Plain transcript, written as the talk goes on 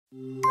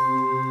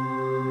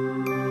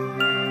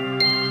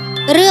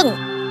រឿង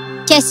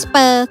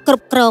Jesper គ្រ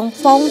ប់គ្រង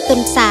ហ្វូងទុ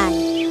នសាយ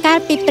កាល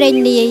ពីព្រេង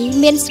នាយ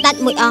មានស្ដេច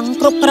មួយអង្គ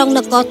គ្រប់គ្រងន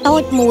គរតូ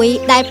ចមួយ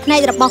ដែលភ្នែ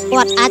ករបស់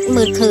គាត់អាច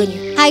មើលឃើញ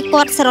ហើយ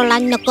គាត់ស្រឡា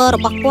ញ់នគររ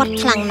បស់គាត់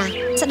ខ្លាំងណាស់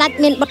ស្ដេច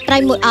មានបុត្រី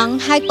មួយអង្គ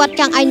ហើយគាត់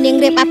ចង់ឲ្យនាង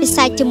រៀបអភិ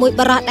សេកជាមួយ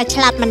បរិសដែល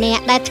ឆ្លាតម្នា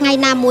ក់ដែលថ្ងៃ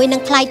ណាមួយនឹ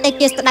ងក្លាយទៅ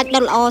ជាស្ដេច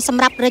ដ៏ល្អស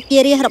ម្រាប់រាជា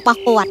រាស្ត្ររបស់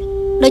គាត់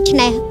ដូច្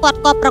នេះគាត់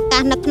ក៏ប្រកា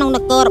សនៅក្នុងន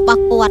គររប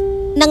ស់គាត់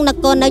និងន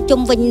គរនៅ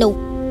ជុំវិញនោះ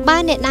បើ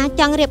អ្នកណា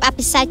ចង់រៀបអ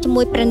ភិសេកជា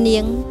មួយព្រះនា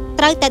ង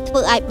ត្រូវតែធ្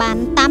វើឲ្យបាន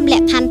តាមល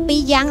ក្ខខណ្ឌ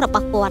2យ៉ាងរប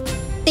ស់គាត់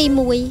ទី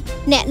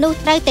1អ្នកនោះ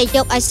ត្រូវតែយ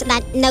កឲ្យស្ដេ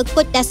ចនៅ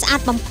គុជដែលស្អាត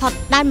បំផុត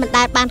ដែលមិន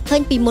ដែលបានឃើ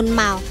ញពីមុន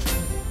មក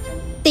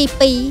ទី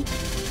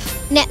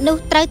2អ្នកនោះ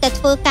ត្រូវតែ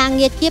ធ្វើការ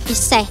ងារជាពិ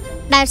សេស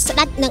ដែលស្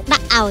ដេចនឹងដា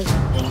ក់ឲ្យ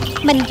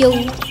មិនយូរ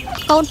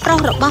កូនប្រុស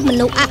របស់ម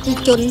នុស្សអភិ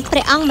ជនព្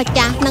រះអង្គម្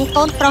ចាស់និង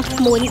កូនប្រុស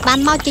ឈ្មួញបាន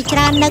មកជាច្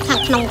រើននៅខាង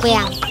ក្នុង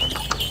វាំង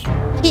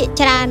ភាគ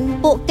ច្រើន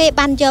ពួកគេ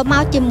បានយកម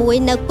កជាមួយ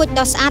នៅគុជ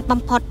ដ៏ស្អាតបំ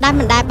ផុតដែល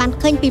មិនដែលបាន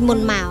ឃើញពីមុន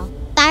មក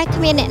តែ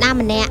គ្មានអ្នកណា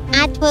ម្នាក់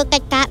អាចធ្វើកិ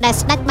ច្ចការដែល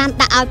ស្ដេចបាន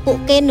ដាក់ឲ្យពួក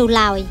គេនោះ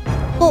ឡើយ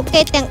ពួក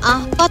គេទាំងអ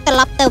ស់ក៏ត្រ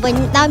ឡប់ទៅវិញ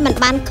ដោយមិន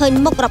បានឃើញ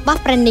មុខរបស់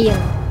ព្រះនាង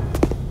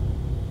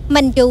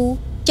មិនយូរ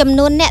ចំ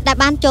នួនអ្នកដែល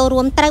បានចូល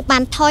រួមត្រូវបា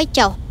នថយ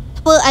ចុះ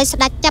ធ្វើឲ្យស្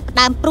ដេចចាប់ផ្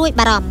ដើមព្រួយ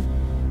បារម្ភ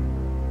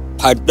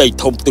ផែនដី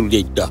ធំទូ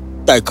លាយណាស់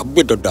តែគ្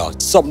មាននរណា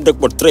សមនឹង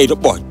មន្ត្រីរ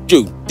បស់យើ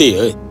ងទេ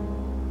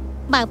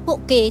បើពួក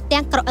គេ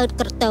ទាំងក្រអឺត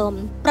ក្រទម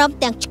ព្រម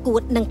ទាំងឈួ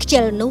តនិងខ្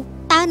ជិលនោះ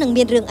តើនឹង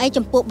មានរឿងអី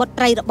ចំពោះបុ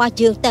ត្រីរបស់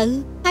យើងទៅ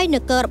ហើយន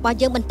គររបស់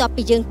យើងបន្ទាប់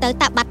ពីយើងទៅ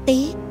តាបាត់ទេ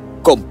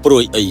កុំព្រួ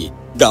យអី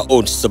ដល់អូ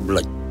នសម្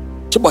លេច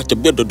ច្បាស់ជំ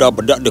នាញនរណា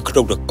ម្នាក់នៅក្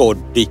នុងនគរ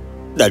នេះ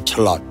ដែល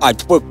ឆ្លាតអាច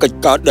ធ្វើកិច្ច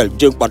ការដែល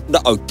យើងបានដា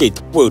ក់ឲ្យគេ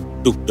ធ្វើ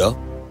នោះដែរ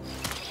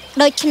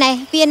ដូច្នេះ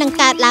វានឹង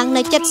កើតឡើង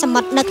នៅជិតសមុ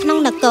ទ្រនៅក្នុង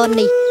នគរ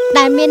នេះ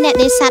ដែលមានអ្នក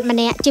នេសាទម្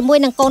នាក់ជាមួយ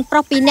នឹងកូនប្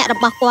រុស2នាក់រ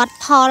បស់គាត់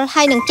Paul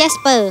ហើយនិង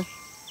Jesper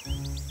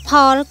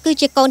Paul គឺ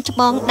ជាកូនច្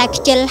បងដែល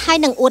ខ្ជិលហើយ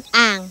នឹងអួត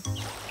អាង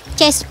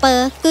Jesper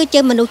គឺ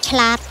ជាមនុស្សឆ្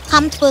លាត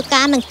ខំធ្វើ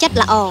ការនឹងចិត្ត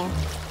ល្អ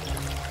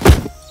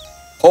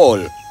Paul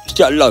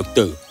ចាក់ឡើង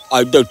ទៅ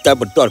ឲ្យនៅតែ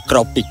បន្តក្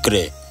រោបពីក្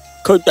រែ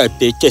ឃើញតែ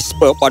ទេ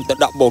Jesper បានទៅ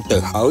ដាក់បងទៅ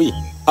ហើ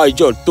យ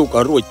យកទូក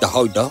ឲ្យរួចទៅ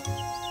ហើយដល់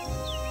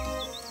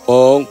ប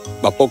ង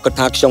បើពុកគិត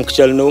ថាខ្ញុំខ្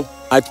ជិលនោះ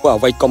អាចធ្វើ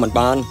អ្វីក៏មិន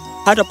បាន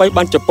ហើយដើម្បី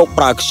បានជពុក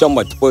ប្រើខ្ញុំ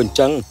ឲ្យធ្វើអញ្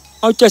ចឹង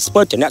ឲ្យ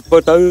Jesper ជាអ្នកធ្វើ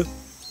ទៅ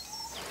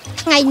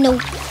ថ្ងៃនោះ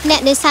អ្ន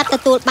កនេសាទទ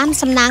ទួលបាន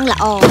សំណាងល្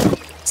អ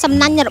សំ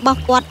ណាញ់របស់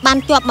គាត់បាន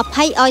ជាប់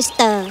20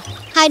 oyster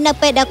ហើយនៅ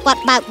ពេលដែលគា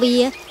ត់បើកវា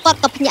គាត់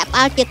ក៏ភ្ញាក់ផ្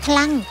អើលជាខ្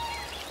លាំង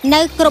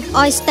នៅគ្រប់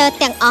oyster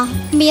ទាំងអស់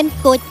មាន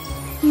គុជ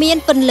មាន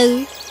ពន្លឺ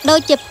ដូច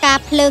ជាផ្កា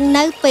ភ្លើង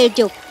នៅពេល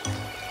យប់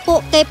ពួក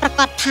គេប្រ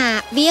កាសថា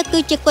វាគឺ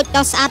ជាគុជ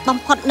ដ៏ស្អាតបំ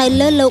ផុតនៅ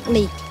លើលោក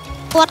នេះ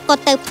គាត់ក៏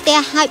ទៅផ្ទះ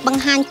ហើយប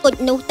ង្ហាញគុជ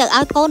នោះទៅ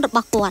ឲ្យកូនរប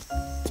ស់គាត់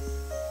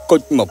គុ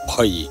ជ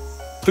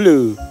20ភ្លឺ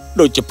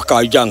ដូចជាផ្កា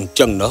យយ៉ាង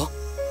ចឹងណា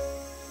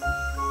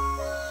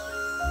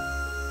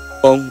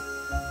បង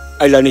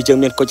ឥឡូវនេះយើង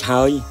មានគុជ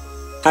ហើយ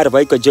អ្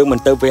វីក៏យើងមិន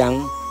ទៅវាំង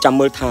ចាំ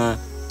មើលថា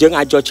យើង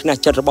អាចយកឈ្នះ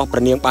ចិត្តរបស់ព្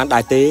រះនាងបានដែ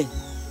រទេ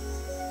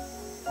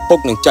ពុក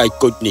នឹងចែក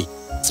គុជនេះ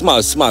ស្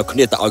មើគ្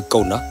នាទៅឲ្យ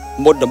កូនណា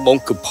មុនដំបង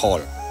គឺ Paul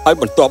ហើយ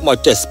បន្ទាប់មក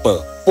Jesper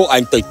ពួកឯ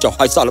ងទៅចុះ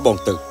ឲ្យសាក់លបង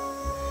ទៅ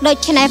ដូ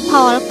ច្នេះ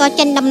Paul ក៏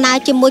ចេញដំណើរ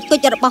ជាមួយគុ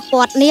ជរបស់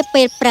គាត់នា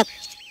ពេលព្រឹក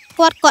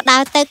គាត់ក៏ដើ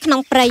រទៅក្នុង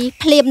ព្រៃ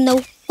ភ្លាមនោះ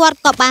គាត់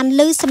ក៏បាន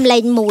ឮសំឡេ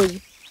ងមួយ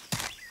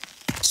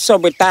សូ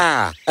បេតា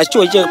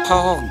ជួយយើងផ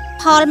ង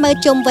Paul មើល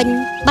ជុំវិញ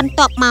បន្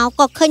ទាប់មក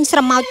ក៏ឃើញស្រ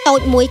មោចតូ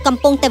ចមួយកំ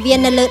ពុងតែវា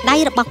នៅលើដៃ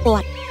របស់គា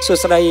ត់សួ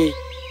ស្តី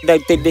ដែល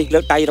ទីនេះលើ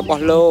ដៃរប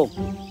ស់លោក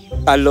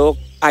តើលោក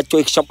អាចជួ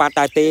យខ្ញុំបាន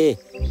ដែរទេ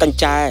កញ្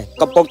ចែ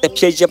កំពុងតែ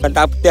ព្យាយាមដណ្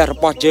ដើមផ្ទះរ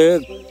បស់យើ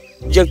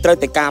ងត្រូវ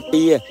តែការ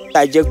ពារ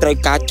តែយើងត្រូវ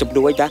ការជំ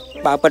នួយណា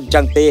បើមិនអញ្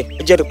ចឹងទេ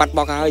យើងនឹងបាត់ប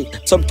ង់ហើយ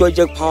សូមជួយ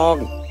យើងផង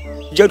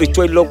យើងនឹង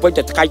ជួយលោកវិញ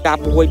តែថ្ងៃតា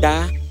មួយដែ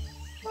រ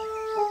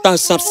តើ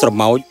សត្វស្រ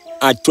មោច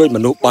អាចជួយម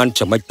នុស្សបាន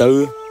យ៉ាងម៉េចទៅ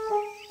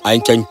ឯង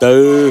ចេញទៅ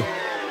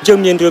យើង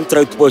មានរឿងត្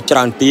រូវធ្វើច្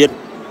រើនទៀត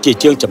ជា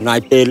ជាងចំណាយ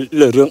ពេល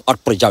លើរឿងអ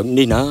ត់ប្រយោជន៍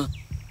នេះណា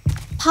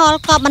Paul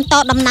ក៏បន្ត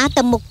ដំណើរ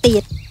ទៅមុខទៀ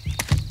ត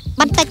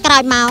បន្តិចក្រោ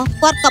យមក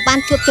គាត់ក៏បាន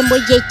ជួបជាមួយ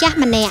យាយចាស់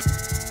ម្នាក់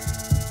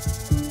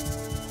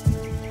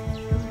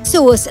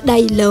សួស្តី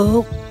លោ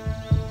ក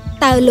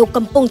តើលោក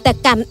កំពុងតែ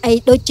កាន់អី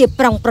ដូចជា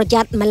ប្រុងប្រ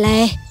យ័ត្នម្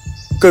លេះ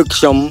គឺ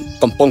ខ្ញុំ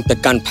កំពុងតែ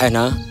កាន់ផេះ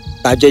ណា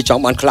តើយាយច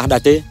ង់បានខ្លះដែ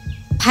រទេ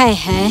ផេះ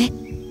ហ៎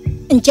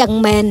អញ្ចឹង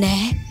មែនណា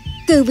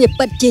គឺវា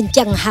ពិតជាអញ្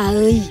ចឹងហើ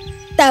យ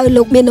តើ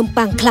លោកមាននំ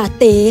ប៉័ងខ្លះ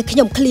ទេខ្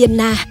ញុំឃ្លាន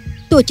ណាស់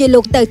ទោះជាលោ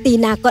កទៅទី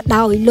ណាក៏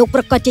ដោយលោក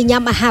ប្រកាសជា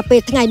ញ៉ាំអាហារពេ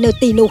លថ្ងៃនៅ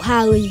ទីនោះ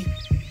ហើយ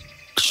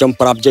ខ្ញុំ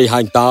ប្រាប់យាយហើ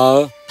យតើ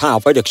ថា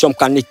អ្វីដែលខ្ញុំ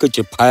កាន់នេះគឺ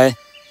ជាផេះ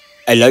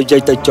ឥឡូវយា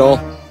យទៅចុះ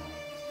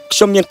ខ្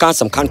ញុំមានការ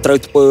សំខាន់ត្រូវ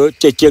ធ្វើ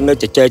ជាងនៅ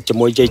ជជែកជា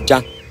មួយយាយចា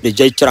ស់និ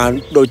យាយច្រើន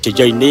ដូចជា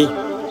យាយនេះ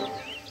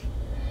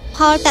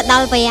Paulទៅដ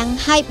ល់វាំង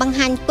ហើយបង្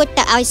ហាញគុជ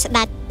ទៅឲ្យស្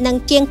ដេចនិង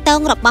ជាងតង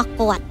របស់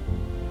គាត់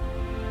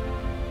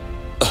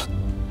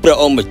ព្រះ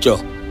អង្គម្ចា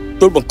ស់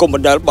ទូលបង្គំប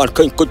ណ្ដាលបាន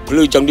ឃើញគុជភ្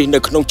លឺយ៉ាងនេះនៅ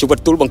ក្នុងជីវិត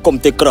ទូលបង្គំ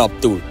ទេក្រាប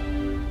ទូល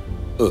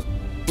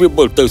វា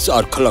មើលទៅស្អា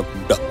តខ្លាំង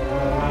ណាស់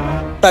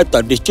តែ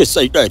នេះជាស្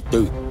អីដែរ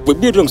ទៅវា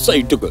មានរឿងស្អី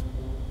ទៅ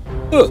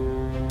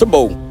ត្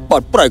បូងបា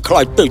នប្រែក្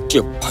លាយទៅជា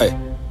ផេះ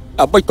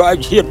អ្វីក៏ឯង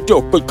ហ៊ានយ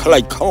កគុជខ្លា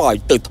យ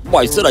ទៅថ្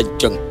វាយស្ដេច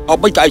ចឹង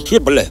អ្វីក៏ឯងហ៊ា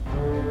នម្លេះ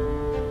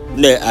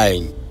នេះឯង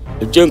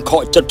យើងខ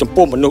កចិត្តចំ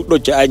ពោះមនុស្សដូ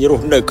ចជាឯងរ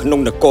ស់នៅក្នុង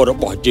នគររ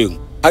បស់យើង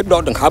ហើយដ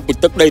កដង្ហើមពី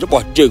ទឹកដីរប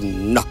ស់យើង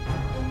ណាស់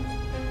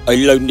ឥ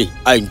ឡូវនេះ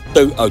ឯង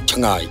ទៅឲ្យឆ្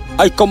ងាយ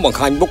ហើយកុំបង្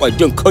ហាញមុខឲ្យ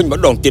យើងឃើញ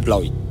ម្ដងទៀត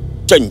ឡើយ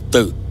ចេញ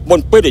ទៅមុន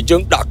ពេលដែលយើ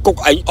ងដាក់គុក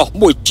ឯងអស់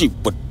មួយជី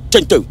វិតចេ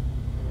ញទៅ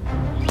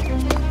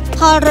ផ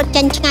លរត់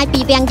ចេញឆ្ងាយពី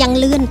វាំងយ៉ាង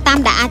លឿនតាម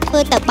ដែលអាចធ្វើ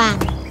ទៅបាន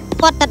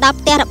គាត់ទៅដល់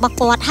ផ្ទះរបស់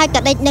គាត់ហើយក៏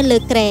ដេកនៅលើ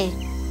គ្រែ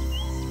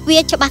វា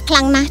ច្បាស់ខ្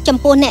លាំងណាស់ចំ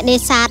ពោះអ្នកនេ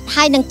សាទ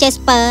ហើយនឹង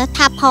Jesper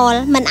ថាផល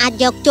មិនអាច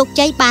យកជោគ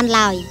ជ័យបាន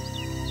ឡើយ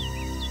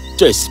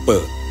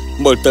Jesper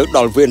មើលទៅដ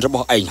ល់វេនរប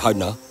ស់ឯងហើយ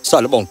ណាសា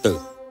កល្បងទៅ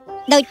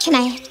ដូច្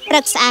នេះព្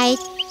រឹកស្អែក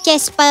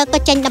Jesper ក៏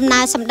ចេញដំណើ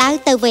រសម្ដៅ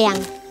ទៅវាំង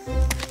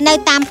នៅ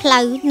តាមផ្លូ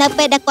វនៅ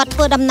ពេលដែលគាត់ធ្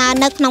វើដំណើរ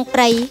នៅក្នុងព្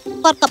រៃ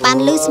គាត់ក៏បាន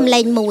ឮសំឡេ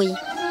ងមួយ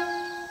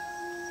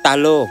តើ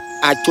លោក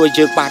អាចជួយ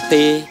យើងបាន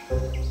ទេ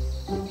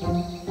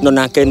នរ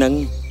ណាគេនឹង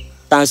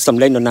តើសំ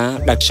ឡេងនរណា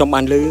ដែលខ្ញុំ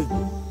បានឮ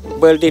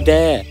មើលនេះ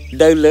ដែរ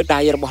នៅលើដៃ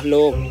របស់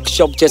លោកខ្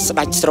ញុំជាស្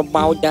ដេចស្រ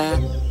មោចដែរ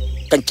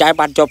កញ្ចែ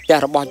បានជាប់ផ្ទះ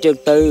របស់យើង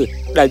ទៅ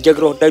ដែលយើង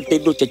រស់នៅទី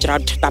នោះជាច្រើ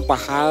នឆ្នាំម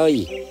កហើយ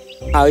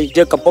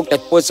យើងកំពុងតែ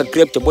ធ្វើសង្គ្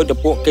រាមជាមួយនឹង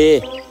ពួកគេ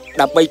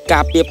ដើម្បីកា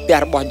រពារផ្ទះ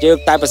របស់យើង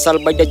តែបើសិន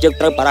មិនដែលយើង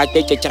ត្រូវបរាជ័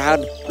យជាច្រើន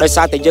ដោយ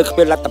សារតែយើងគ្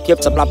មានលទ្ធភាព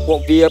សម្រាប់ពួក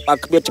វាបើ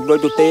គ្មានជំនួយ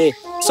នោះទេ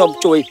សូម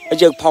ជួយ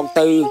យើងផង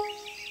ទៅ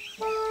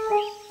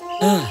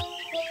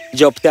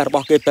យកផ្ទះរប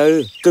ស់គេទៅ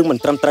គឺមិន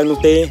ត្រឹមត្រូវនោះ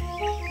ទេ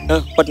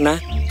ពិតណាស់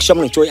ខ្ញុំ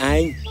នឹងជួយឯ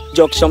ងយ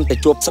កខ្ញុំទៅ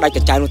ជួបស្ដេចក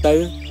ញ្ចែនោះទៅ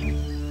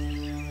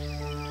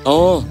អូ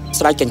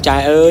ស្ដេចកញ្ចែ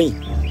អើយ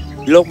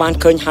លោកបាន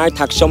ឃើញហើយ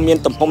ថាខ្ញុំមាន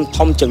ទំហំ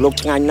ធំជាងលោក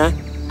ឆ្ងាញ់ណាស់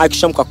ហើយ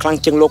ខ្ញុំក៏ខ្លាំង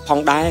ជាងលោកផង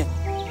ដែរ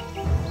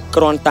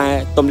គ្រាន់តែ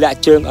ទម្លាក់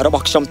ជើងរប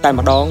ស់ខ្ញុំតែ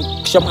ម្ដង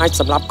ខ្ញុំអាច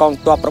សម្លាប់កង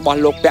ទ័ពរបស់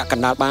លោកពាក់ក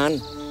ណ្ដាលបាន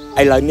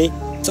ឥឡូវនេះ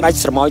ស្ដេច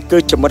ស្រមោចគឺ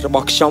ជាមិត្តរប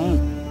ស់ខ្ញុំ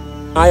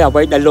ហើយអ្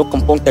វីដែលលោក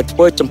កំពុងតែធ្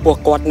វើចំពោះ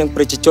គាត់និង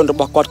ប្រជាជនរ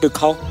បស់គាត់គឺ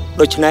ខុស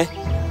ដូច្នេះ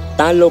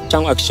តើលោកច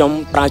ង់ឲ្យខ្ញុំ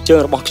ប្រើជើង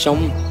របស់ខ្ញុំ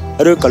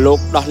ឬក៏លោក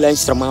ដោះលែង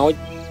ស្រមោច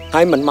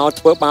ហើយមិនមក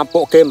ធ្វើបាបពួ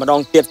កគេម្ដ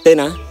ងទៀតទេ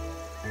ណា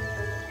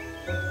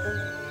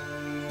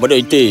មិន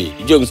អីទេ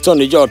យើងស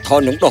ន្យាថា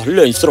នឹងដោះ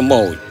លែងស្រ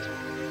មោច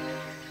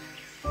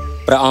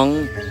ព្រះអង្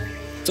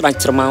គស្ដេច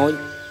ស្រមោច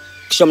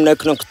ខ្ញុំនៅ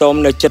ក្នុងខ្ទម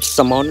នៅចិត្ត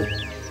សមុទ្រ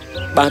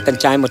បានក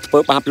ញ្ចែមកធ្វើ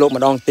បាបលោក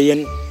ម្ដងទៀត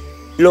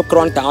លោកគ្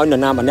រាន់តែឲ្យនរ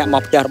ណាម្នាក់ម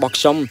កផ្ទះរបស់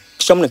ខ្ញុំ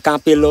នឹងការ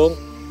ពារលោក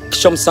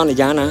ខ្ញុំសន្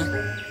យាណា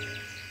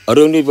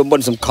រឿងនេះវាមិន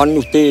សំខាន់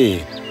នោះទេ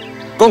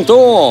កង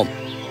ទ័ព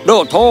ដ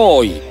កថ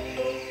យ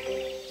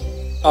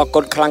អរគុ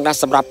ណខ្លាំងណាស់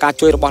សម្រាប់ការ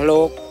ជួយរបស់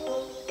លោក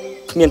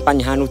គ្មានប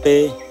ញ្ហានោះទេ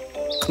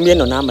គ្មាន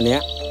នរណាម្នា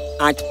ក់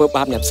អាចធ្វើ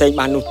បាបអ្នកផ្សេង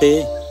បាននោះទេ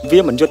វា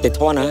មិនយុត្តិ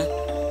ធម៌ណា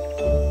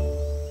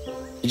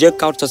យើង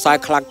កោតសរសើរ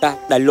ខ្លាំងណាស់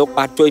ដែលលោក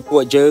បានជួយពួ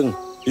កយើង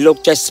លោក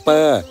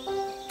Jesper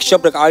ខ្ញុំ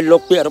រកឲ្យលោ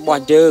កពាក្យរប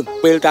ស់យើង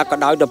ពេលការក៏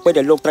ដោយដល់ពេល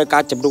ដែលលោកត្រូវកា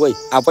រជំនួយ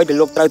អ្វីដែល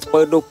លោកត្រូវធ្វើ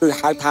នោះគឺ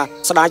ហៅថា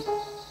ស្ដេច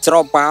ស្រ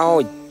មោ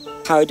ច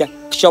ហើយ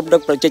ខ្ញុំនឹ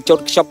ងប្រជាជន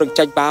ខ្ញុំនឹង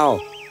ចេញបោ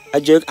ហើ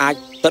យយើងអាច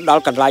ទៅដ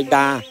ល់កន្លែង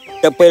ដា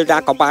ទៅពេលដា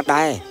ក៏បាន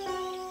ដែរ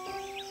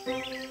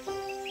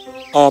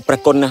អរព្រះ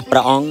គុណណាស់ព្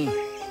រះអង្គ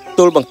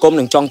ទូលបង្គំ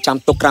នឹងចងចាំ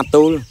ទុកក្រាប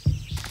ទូល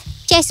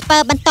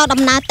Jesper បន្ត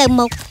ដំណើរទៅ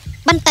មុខ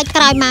បន្តិច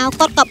ក្រោយមក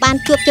គាត់ក៏បាន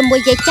ជួបជាមួយ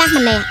យាយចាស់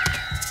ម្នាក់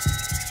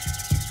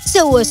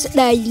សួស្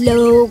ដី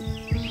លោក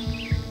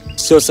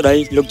សួស្ដី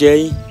លោកយាយ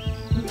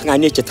ថ្ងៃ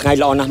នេះជាថ្ងៃ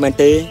ល្អណាស់មែន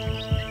ទេ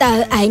តើ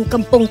ឯង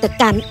កំពុងតែ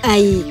កាន់អី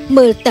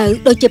មើលទៅ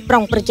ដូចជាប្រុ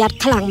ងប្រយ័ត្ន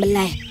ខ្លាំងម្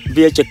ល៉េះ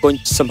វាជាគុណ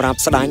សម្រាប់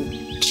ស្ដេច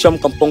ខ្ញុំ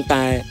កំពុង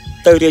តែ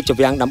ទៅរាជ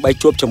វាំងដើម្បី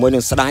ជួបជាមួយនឹ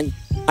ងស្ដេច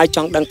ហើយច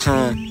ង់ដឹងថា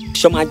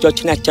ខ្ញុំអាចយក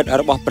ឈ្នះចិត្ត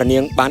របស់ព្រះនា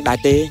ងបានដែរ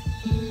ទេ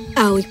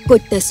ឲ្យគុ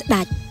ជទៅស្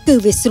ដេចគឺ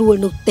វាស្រួល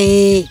នោះទេ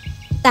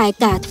តែ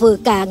ការធ្វើ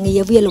ការងា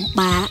រវាលំ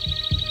បាក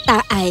តើ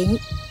ឯង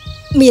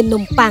មាន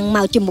នំប៉័ងម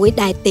កជាមួយ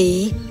ដែរទេ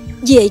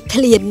យាយ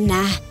ឃ្លាន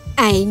ណាស់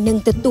ឯងនឹង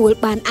ទទួល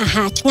បានអា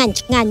ហារឆ្ងា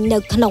ញ់នៅ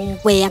ក្នុង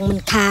វាំងមិន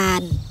ខា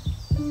ន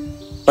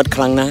ពិតខ្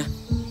លាំងណាស់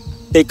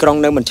ទីក្រុង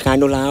នៅមិនឆ្ងាយ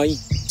នោះឡើយ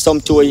សូម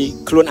ជួយ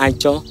ខ្លួនឯង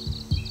ចុះ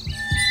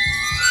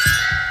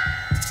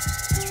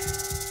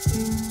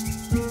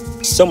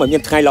សូមឲ្យមា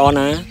នថ្ងៃល្អ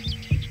ណា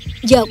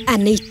យកអា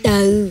នេះ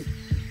ទៅ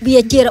វា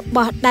ជារប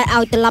ស់ដែល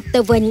ឲ្យត្រឡប់ទៅ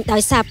វិញដោ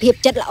យសារភាព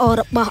ចិត្តល្អ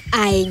របស់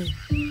ឯង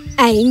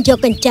យក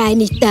កញ្ចែ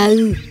នេះទៅ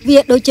វា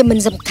ដូចជាមិន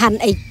សំខាន់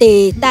អីទេ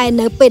តែ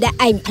នៅពេលដែល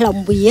ឯងផ្លុំ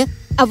វា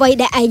អ្វី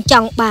ដែលឯងច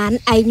ង់បាន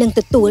ឯងនឹង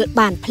ទទួល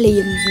បានភ្លា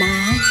មណា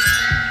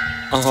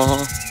អូ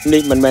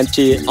នេះមិនមែន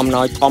ជាអំ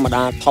ណោយធម្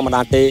ម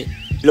តាទេ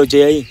លោក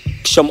យាយ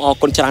ខ្ញុំអរ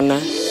គុណច្រើនណា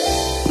ស់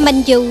មិន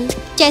យូរ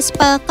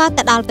Jesper ក៏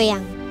ទៅដល់វាំ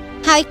ង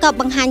ហើយក៏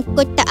បង្ហាញ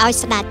គុជទៅឲ្យ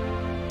ស្ដេច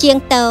ជាង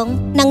តង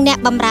និងអ្នក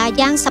បម្រើ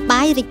យ៉ាងសប្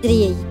បាយរីក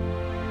រាយ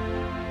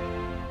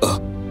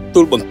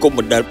ទូលបង្គំ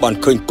មិនដែលបាន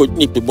ឃើញគុជ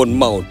នេះពីមុន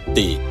មក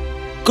ទេ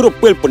គ្រប់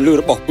ពេលពន្លឺ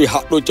របស់វាហា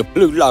ក់ដូចជាភ្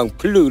លឺឡើង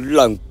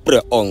ព្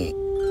រះអង្គ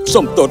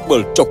សូមទតមើ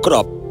លចុះក្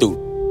រាបទូល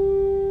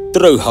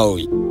ត្រូវហើយ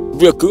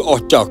វាគឺអ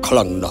ស្ចារ្យខ្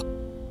លាំងណាស់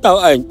តើ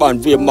ឯងបាន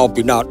វាមក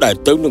ពីណាដែរ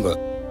ទៅនឹង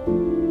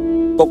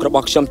ពុករប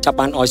ស់ខ្ញុំចាប់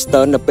បាន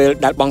Oyster នៅពេល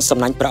ដែលបងសំ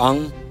ណាញ់ព្រះអង្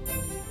គ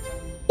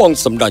បង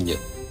សំណាញ់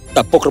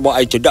តែពុករបស់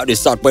ឯងជាអ្នកនេ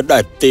សាទមិនដែ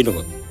រទេនោះ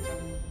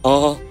អូ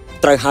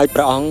ត្រូវហើយព្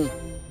រះអង្គ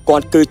គា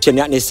ត់គឺជា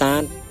អ្នកនេសា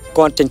ទ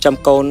គាត់ចិញ្ចឹម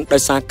កូនដោ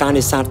យសារការ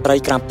នេសាទត្រី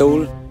ក្រាបទូល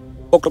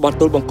ពុករបស់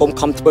ទូលបង្គំ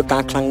ខំធ្វើកា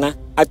រខ្លាំងណាស់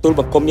ហើយទូល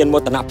បង្គំមានមោ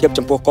ទនភាព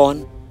ចំពោះគាត់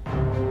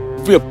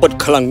វាពិត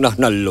ខ្លាំងណាស់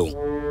ណាលោក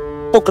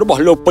ពុករប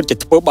ស់លោកពិតជា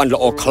ធ្វើបាន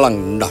ល្អខ្លាំង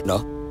ណាស់ណា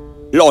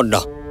ល្អ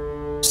ណាស់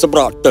សម្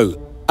រាប់ទៅ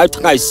ហើយ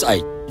ថ្ងៃស្អែ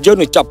កយើង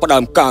នឹងចាប់ផ្ដើ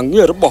មការ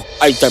ងាររបស់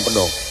ឯងតែម្ដ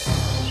ង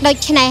ដូ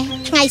ច្នេះ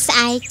ថ្ងៃស្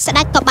អែកស្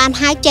ដេចក៏បាន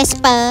ហៅ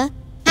Jesper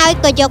ហើយ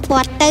ក៏យក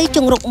គាត់ទៅជ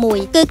ង្រុកមួយ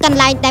គឺកន្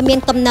លែងដែលមាន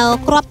គំនរ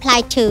គ្រាប់ផ្លែ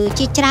ឈើ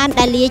ជាច្រើន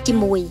ដែលលាយជា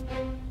មួយ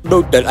ដូ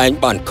ចដែលឯង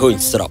បានឃើញ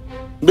ស្រាប់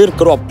មាន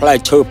គ្រាប់ផ្លែ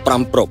ឈើ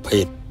5ប្រភេ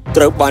ទ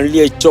ត្រូវបាន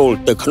លាយចូល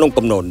ទៅក្នុង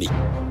គំនរនេះ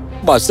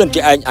បើសិន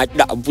ជាឯងអាច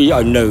ដាក់វា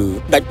ឲ្យនៅ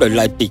ដាច់ដោយ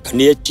ឡែកពីគ្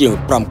នាជាង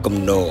5គំ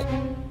នរ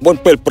មុន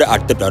ពេលព្រះអា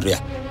ទិត្យរះ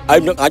ហើយ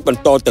នឹងអាចប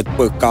ន្តទៅធ្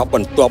វើការប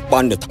ន្ទាប់បា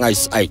ននៅថ្ងៃ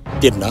ស្អែក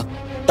ទៀតណា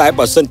តែ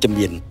បើសិនជា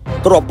មាន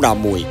គ្រាប់ណា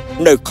មួយ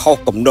នៅខុស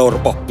គំនររ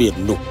បស់វា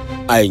នោះ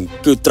ឯង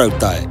គឺត្រូវ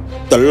តែ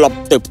ត្រឡប់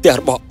ទៅផ្ទះ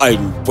របស់ឯង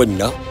វិញ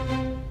ណា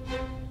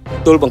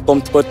ទូលបង្គំ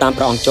ធ្វើតាម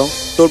ព្រះអង្គចុះ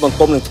ទូលបង្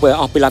គំនឹងធ្វើឲ្យ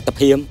អស់ពីលទ្ធ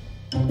ភាព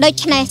ដូ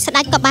ច្នេះស្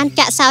ដេចក៏បាន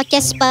ចាក់សោ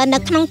Jesper នៅ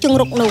ក្នុងជង្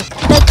រុកនោះ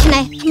ដូច្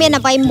នេះគ្មាន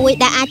អ្វីមួយ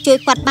ដែលអាចជួយ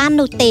គាត់បាន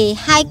នោះទេ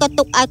ហើយក៏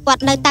ទុកឲ្យគា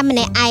ត់នៅតែម្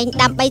នាក់ឯង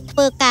ដើម្បីធ្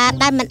វើការ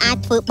ដែលមិនអាច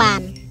ធ្វើបា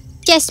ន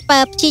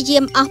Jesper ព្យាយា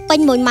មអស់ពេញ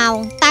1ម៉ោង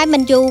តែមិ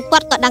នយូរគា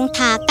ត់ក៏ដឹង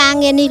ថាការ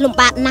ងារនេះលំ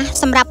បាកណាស់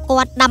សម្រាប់គា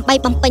ត់ដើម្បី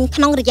បំពេញ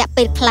ក្នុងរយៈ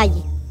ពេលខ្លី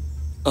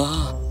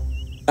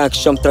តែ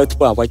ខ្ញុំត្រូវធ្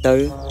វើអ្វីទៅ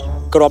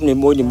ក្របនី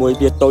មួយ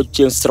វាតូច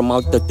ជាងស្រមោ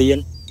ចទៅទៀត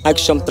ហើយ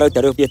ខ្ញុំត្រូវតែ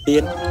រើសវាទៀ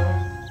ត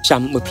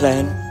ចាំមើលផ្លែ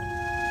ន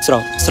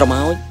ស្រ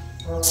មោច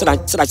ស្ដេច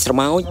ស្រ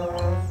មោច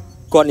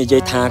គាត់និយា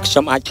យថាខ្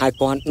ញុំអាចហៅ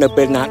គាត់នៅ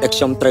ពេលណាដែលខ្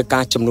ញុំត្រូវ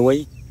ការជំនួយ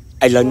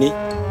ឥឡូវនេះ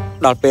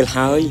ដល់ពេល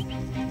ហើយ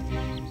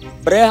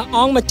ព្រះអ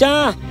ង្គម្ចា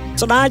ស់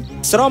ស្ដេច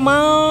ស្រ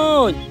មោ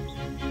ច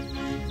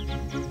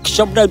ខ្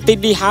ញុំនៅទី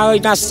នេះហើយ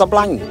ណាសម្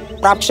លាញ់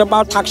ប្រាប់ខ្ញុំម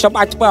កថាខ្ញុំ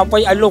អាចធ្វើអ្វី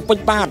ឲ្យលោកពេញ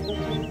បាន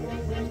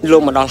លោ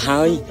កមកដល់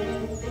ហើយ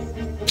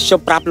ខ្ញុំ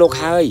ប្រាប់លោក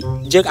ហើយ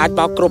យើងអាច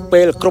បោកគ្រប់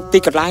ពេលគ្រប់ទី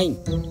កន្លែង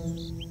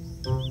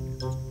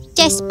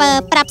Jesper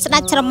ប្រាប់ស្ដេ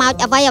ចស្រមោច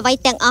អ្វី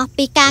ទាំងអស់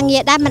ពីការងា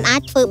រដែលមិនអា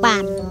ចធ្វើបា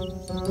ន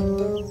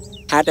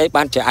ហេតុអី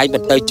បានជាឯងមិ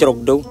នទៅជ្រុង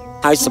នោះ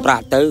ហើយសម្រា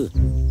ប់ទៅ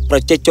ប្រ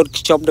ជាជន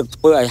ខ្ញុំនឹង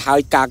ធ្វើឲ្យហើ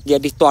យការងារ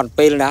នេះទាន់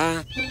ពេលណា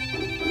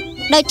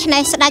ដូច្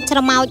នេះស្ដេចស្រ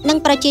មោចនិង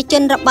ប្រជាជ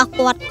នរបស់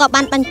គាត់ក៏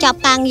បានបញ្ចប់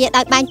ការងារ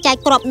ដោយបែងចែក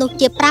គ្រាប់នោះ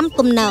ជា5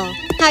គំនរ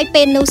ហើយ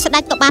ពេលនោះស្ដេ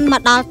ចក៏បានម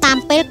កដល់តាម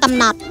ពេលកំ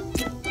ណត់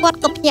គាត់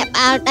ក៏ភ្ញាក់ផ្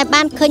អើលដែល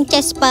បានឃើញ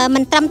Jesper មិ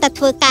នត្រឹមតែ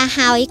ធ្វើការ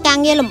ហើយការ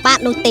ងារលំបាក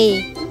នោះទេ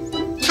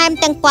ថែម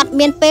ទាំងគាត់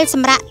មានពេលស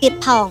ម្រាកទៀត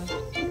ផង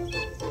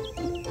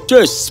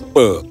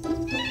Jesper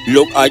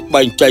លោកអាច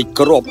បែងចែក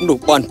គ្រាប់នោះ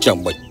បានយ៉ាង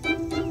ម៉េច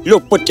លោ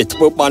កពិតជាធ្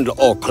វើបានល្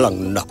អខ្លាំង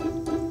ណាស់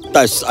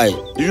តែស្អែក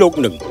លោក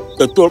នឹង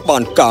ទទួលបា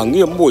នការ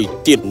ងារមួយ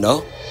ទៀតណា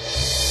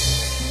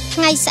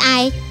ថ្ងៃស្អែ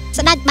ក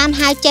ស្ដេចបាន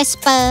ហៅ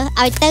Jesper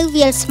ឲ្យទៅ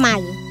វាលស្មៅ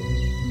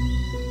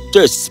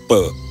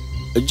Jesper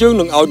យើង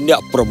នឹងឲ្យអ្ន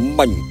កប្រ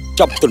មាញ់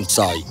ចាប់ទន្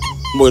សាយ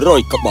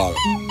100ក្បាល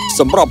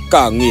សម្រាប់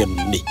ការងារ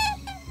នេះ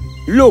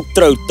លោក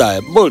ត្រូវតែ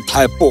មើល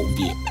ថែពួក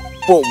វា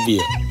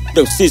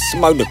នឹងស៊ីស្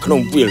មៅនៅក្នុ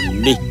ងវាល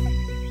នេះ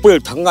ពេល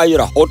ថ្ងៃ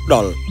រហូតដ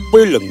ល់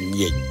ពេលល្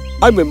ងាច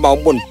ហើយ1ម៉ោង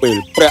មុនពេល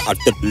ព្រះអា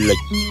ទិត្យលិច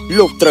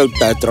លោកត្រូវ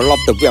តែត្រឡ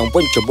ប់ទៅវាំង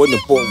វិញជាមួយនឹ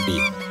ងពួកវា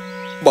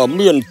បើ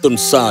មានទ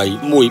ន្សាយ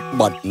មួយ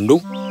បាត់នោះ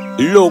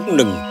លោក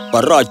នឹងប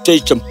រាជ័យ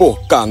ចំពោះ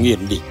ការងារ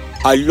នេះ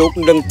ហើយលោក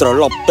នឹងត្រ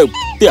ឡប់ទៅ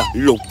ផ្ទះ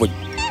លោកវិញ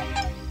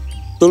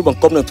ទូលប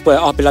ង្គំនឹងធ្វើឲ្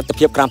យអស់ពីលទ្ធ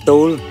ភាពក្រាបទូ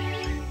ល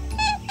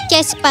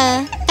Jesper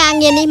ការ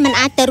ងារនេះមិន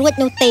អាចទៅរួច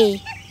នោះទេ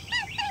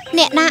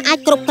អ្នកណាអាច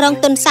គ្រប់គ្រង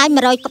ទន្សាយ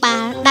100ក្បា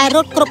លដែលរ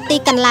ត់គ្រប់ទី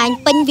កន្លែង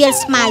ពេញវាល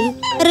ស្មៅ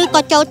ឬ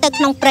ក៏ចូលទៅ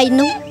ក្នុងព្រៃ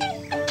នោះ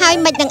ហើយ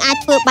មិននឹងអាច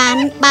ធ្វើបាន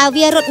បើ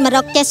វារត់មករ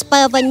ក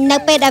Jesper វិញនៅ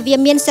ពេលដែលវា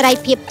មានសេរី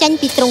ភាពចេញ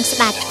ពីទ្រង់ស្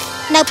ដេច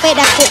នៅពេល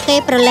ដែលពួកគេ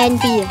ប្រឡែង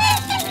វា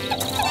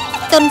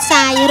ទន្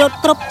សាយរត់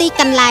គ្រប់ទី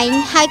កន្លែង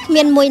ហើយគ្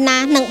មានមួយណា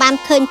នឹងបាន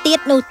ឃើញទៀត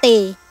នោះទេ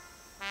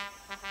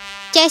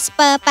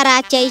Jesper បរា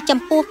ជ័យចំ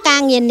ពោះកា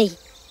រងារនេះ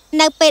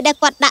នៅពេលដែល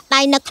គាត់ដាក់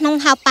ដៃនៅក្នុង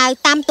ហោប៉ៅ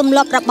តាមទម្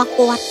លាប់របស់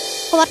គាត់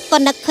ក៏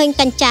នឹកឃើញ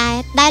កញ្ចែ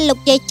ដែលលោក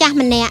យាយចាស់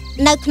ម្នាក់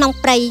នៅក្នុង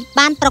ព្រៃ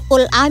បានប្រគ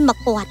ល់ឲ្យមក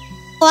គាត់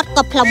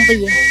ក៏ផ្លុំវា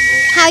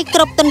ហើយគ្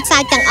រប់ទន្សា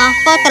យទាំងអស់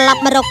ក៏ត្រឡ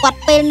ប់មករកគាត់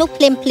ពេលនោះ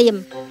ភ្លាម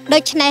ដូ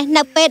ច្នេះ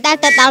នៅពេលដែល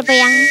ទៅដល់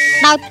វាំង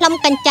ដោយផ្លុំ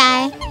កញ្ចែ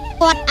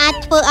គាត់អាច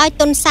ធ្វើឲ្យ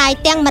ទន្សាយ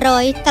ទាំង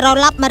100ត្រ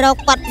ឡប់មករក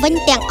គាត់វិញ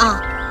ទាំងអស់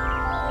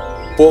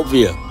ពួក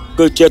វា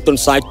គឺជាទ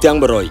ន្សាយទាំង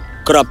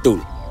100ក្រាបទូល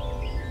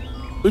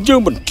យើង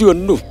មិនជឿ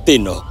នោះទេ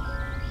ណា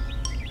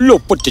លោក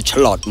ពិតជា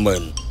ឆ្លាតមែ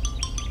ន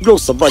លោក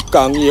សម្រេច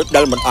ការងារ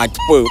ដែលមិនអាច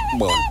ធ្វើ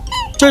បាន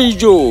ជ័យ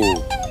យោ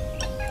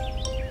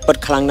ពិត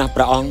ខ្លាំងណាស់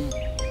ព្រះអង្គ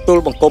ទូល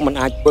បង្គំមិន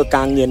អាចធ្វើ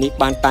ការងារនេះ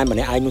បានតែម្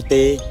នាក់ឯងនោះ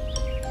ទេ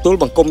ទូល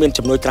បង្គំមាន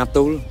ជំនួយក្រាប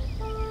ទូល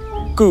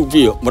គឺ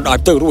វាមិនអាច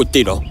ទៅរួច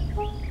ទេណា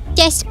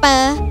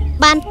Jesper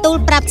បានទូល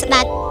ប្រាប់ស្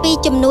ដេចពី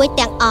ជំនួយ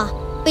ទាំងអស់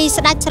ពី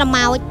ស្ដេចស្រ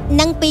មោច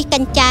និងពីក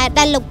ញ្ចែ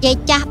ដែលលោកយាយ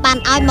ចាស់បាន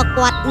ឲ្យមក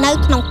គាត់នៅ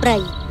ក្នុងព្រៃ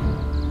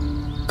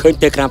ឃើញ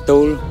ទេក្រាប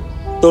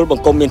ទូលប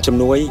ង្គំមានជំ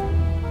នួយ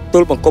ទូ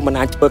លបង្គំមិន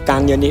អាចធ្វើការ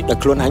ងារនេះដោយ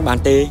ខ្លួនឯងបាន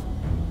ទេ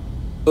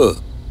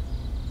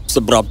ស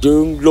ម្រាប់យើ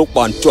ងលោក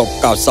បានជាប់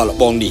ការសាកល្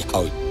បងនេះ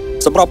ហើយ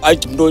សម្រាប់ឯង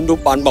ជំនួយនោះ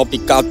បានមកពី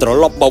ការត្រ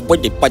ឡប់មកវិញ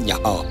នៃបញ្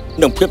ហា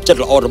និងភាពចិត្ត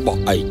ល្អរបស់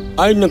ឯង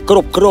ហើយនឹងគ្រ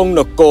ប់គ្រង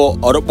នគរ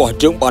របស់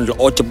យើងបានល្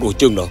អចំនួន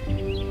ជើងនោះ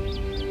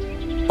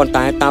ប៉ុន្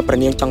តែតើព្រះ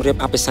នាងចង់រៀប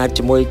អភិសេក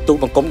ជាមួយទូល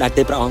បង្គំដែរ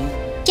ទេព្រះអង្គ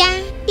ចា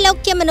លោក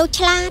ជាមនុស្ស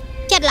ឆ្លាត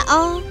ចិត្តល្អ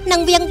និ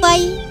ងវាងវៃ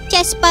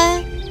Jesper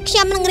ខ្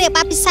ញុំនឹងរៀប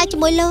អភិសេកជា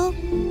មួយលោក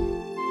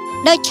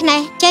ដូច្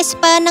នេះ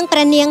Jesper និងព្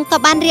រះនាងក៏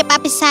បានរៀបអ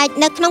ភិសេក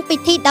នៅក្នុងពិ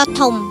ធីដ៏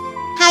ធំ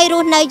ហើយរ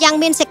ស់នៅយ៉ាង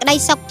មានសេចក្តី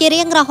សុខជា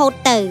រៀងរហូត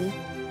ទៅ